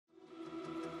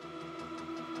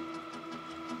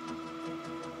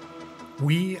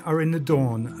We are in the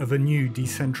dawn of a new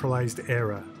decentralized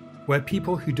era, where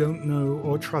people who don't know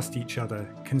or trust each other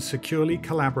can securely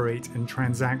collaborate and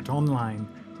transact online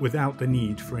without the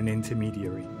need for an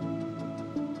intermediary.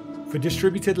 For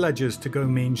distributed ledgers to go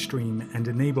mainstream and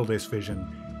enable this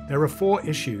vision, there are 4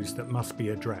 issues that must be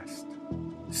addressed: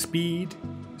 speed,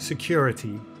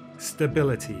 security,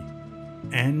 stability,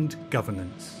 and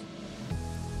governance.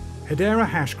 Hedera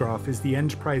Hashgraph is the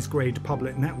enterprise-grade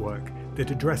public network that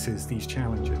addresses these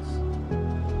challenges.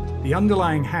 The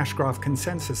underlying Hashgraph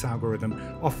consensus algorithm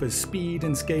offers speed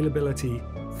and scalability,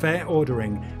 fair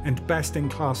ordering, and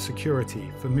best-in-class security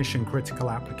for mission-critical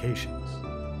applications.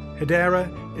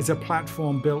 Hedera is a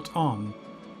platform built on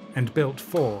and built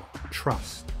for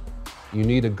trust. You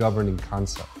need a governing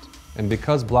concept. And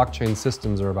because blockchain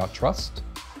systems are about trust,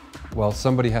 well,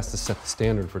 somebody has to set the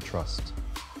standard for trust.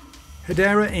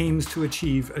 Hedera aims to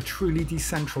achieve a truly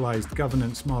decentralized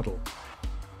governance model.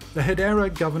 The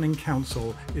Hedera Governing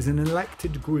Council is an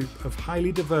elected group of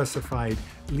highly diversified,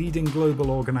 leading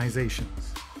global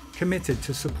organizations, committed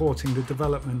to supporting the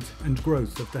development and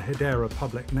growth of the Hedera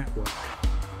public network.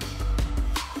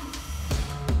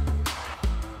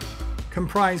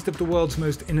 Comprised of the world's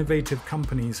most innovative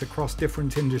companies across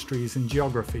different industries and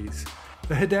geographies,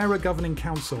 the Hedera Governing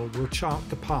Council will chart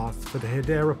the path for the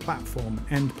Hedera platform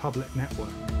and public network.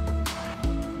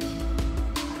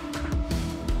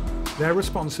 Their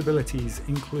responsibilities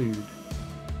include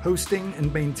hosting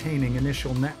and maintaining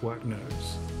initial network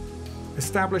nodes,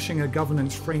 establishing a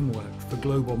governance framework for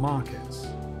global markets,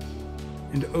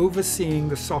 and overseeing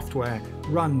the software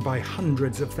run by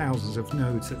hundreds of thousands of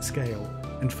nodes at scale,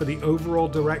 and for the overall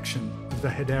direction of the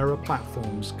Hedera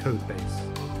platform's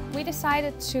codebase. We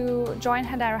decided to join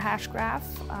Hedera Hashgraph,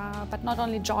 but not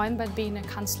only join, but being a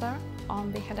counselor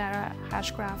on the Hedera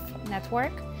Hashgraph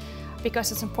network,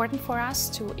 because it's important for us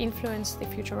to influence the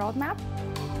future roadmap.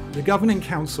 The Governing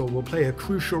Council will play a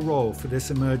crucial role for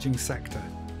this emerging sector,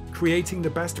 creating the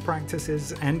best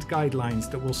practices and guidelines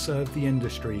that will serve the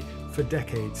industry for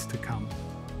decades to come.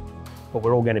 But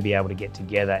we're all going to be able to get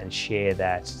together and share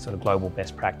that sort of global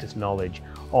best practice knowledge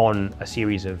on a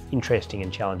series of interesting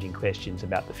and challenging questions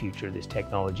about the future of this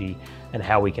technology and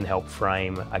how we can help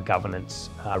frame a governance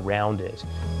around it.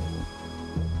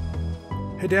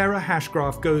 Hedera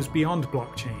Hashgraph goes beyond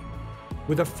blockchain,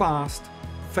 with a fast,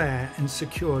 fair and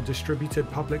secure distributed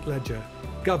public ledger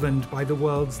governed by the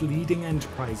world's leading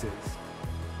enterprises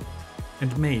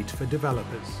and made for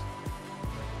developers,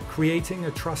 creating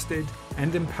a trusted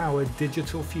and empowered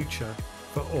digital future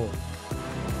for all.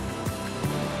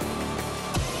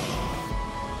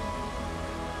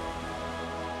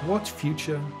 What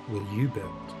future will you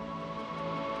build?